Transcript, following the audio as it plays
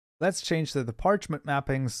Let's change the parchment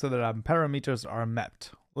mappings so that our parameters are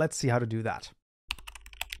mapped. Let's see how to do that.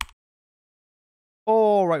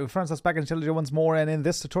 Alright, friends, that's back in IntelliJ once more, and in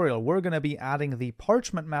this tutorial we're going to be adding the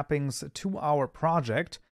parchment mappings to our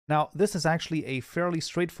project. Now, this is actually a fairly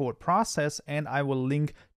straightforward process, and I will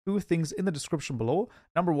link two things in the description below.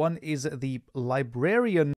 Number one is the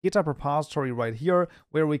librarian GitHub repository right here,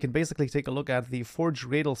 where we can basically take a look at the Forge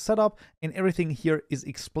Gradle setup, and everything here is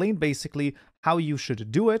explained basically how you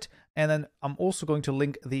should do it. And then I'm also going to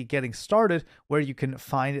link the Getting Started, where you can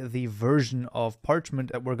find the version of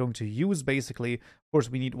Parchment that we're going to use basically. Of course,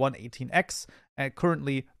 we need 118x, and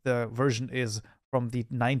currently the version is from the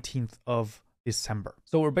 19th of December.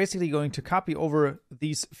 So we're basically going to copy over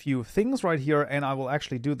these few things right here, and I will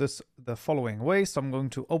actually do this the following way. So I'm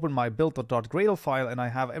going to open my build.gradle file, and I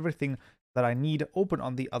have everything that I need open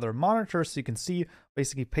on the other monitor. So you can see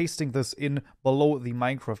basically pasting this in below the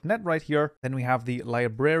Minecraft net right here. Then we have the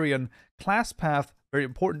librarian class path, very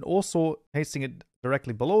important, also pasting it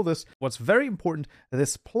directly below this. What's very important,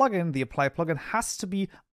 this plugin, the apply plugin, has to be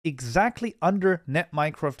exactly under net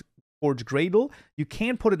Minecraft Forge Gradle. You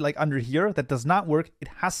can't put it like under here. That does not work. It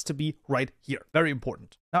has to be right here. Very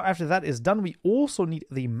important. Now, after that is done, we also need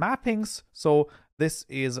the mappings. So this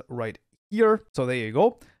is right here. So there you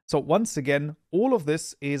go. So once again, all of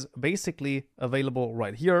this is basically available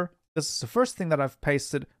right here. This is the first thing that I've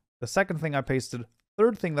pasted, the second thing I pasted,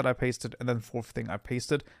 third thing that I pasted, and then fourth thing I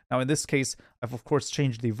pasted. Now, in this case, I've of course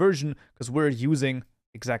changed the version because we're using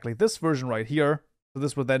exactly this version right here. So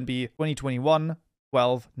this would then be 2021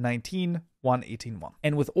 12.19 1.18.1.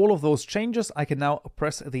 And with all of those changes, I can now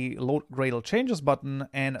press the Load Gradle Changes button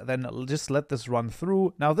and then just let this run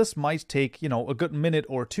through. Now, this might take, a good minute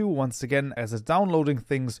or two once again as it's downloading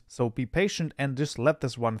things. So be patient and just let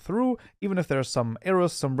this run through. Even if there's some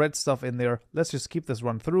errors, some red stuff in there, let's just keep this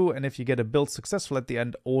run through. And if you get a build successful at the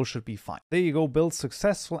end, all should be fine. There you go, build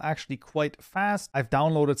successful, actually quite fast. I've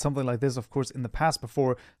downloaded something like this, of course, in the past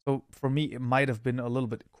before. So for me, it might have been a little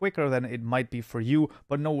bit quicker than it might be for you,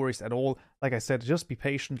 but no worries at all. Like I said, just be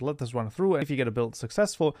patient, let this run through, and if you get a build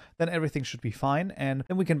successful, then everything should be fine, and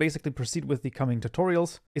then we can basically proceed with the coming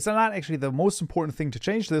tutorials. It's not actually the most important thing to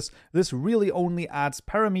change this. This really only adds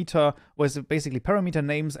parameter, was basically parameter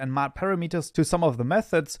names and map parameters to some of the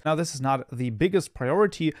methods. Now, this is not the biggest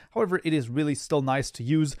priority, however, it is really still nice to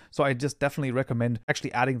use, so I just definitely recommend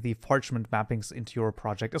actually adding the parchment mappings into your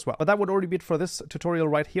project as well. But that would already be it for this tutorial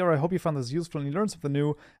right here. I hope you found this useful and you learned something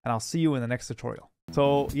new, and I'll see you in the next tutorial.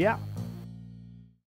 So, yeah.